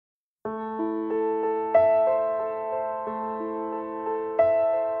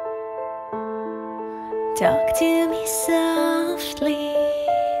Talk to me softly.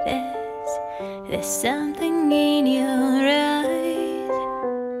 There's something in your eyes.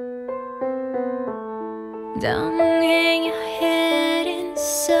 Don't hang your head in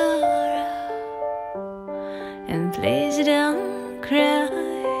sorrow, and please don't cry.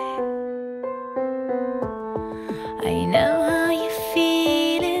 I know how you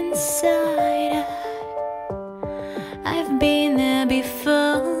feel inside. I've been there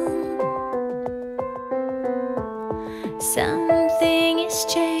before. Something is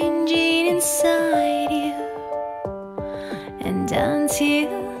changing inside you, and don't you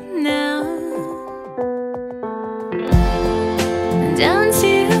know? Don't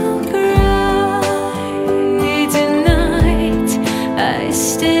you cry tonight, I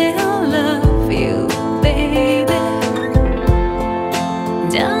still love you, baby.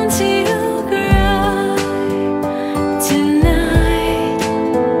 Don't you cry tonight.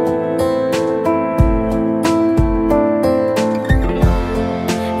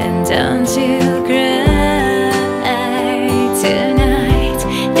 And don't you cry tonight.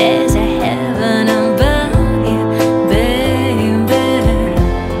 There's a heaven above you, baby.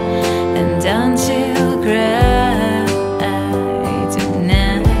 And don't you cry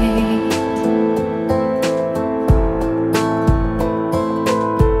tonight.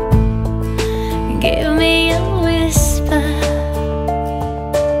 Give me a whisper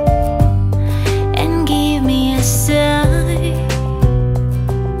and give me a sigh.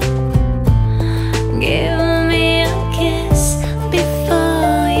 Give me a kiss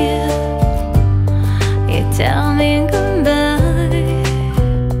before you tell me goodbye.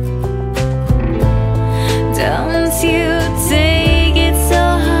 Don't you take it so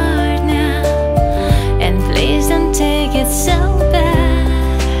hard now, and please don't take it so bad.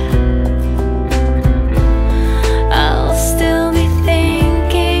 I'll still be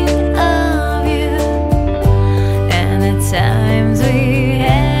thinking of you and the times we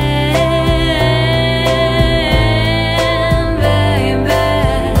had, baby.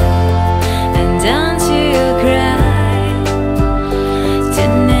 And don't you cry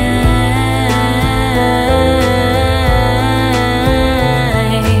tonight.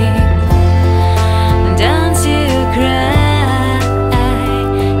 Don't you cry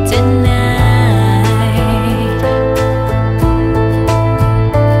tonight.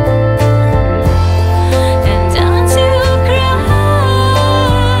 And don't you cry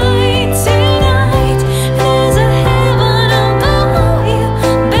tonight. There's a heaven above you,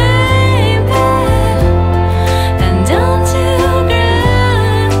 baby. And don't you cry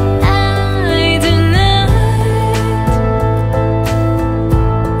tonight.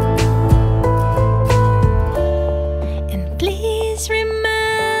 And please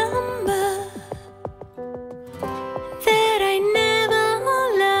remember that I never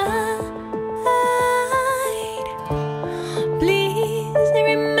lied. Please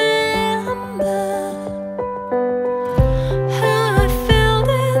remember how I felt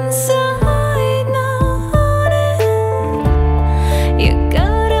inside. Now, honey, you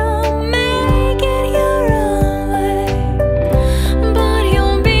gotta make it your own way, but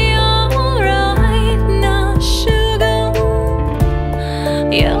you'll be alright now, sugar.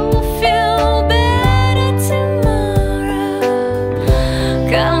 You'll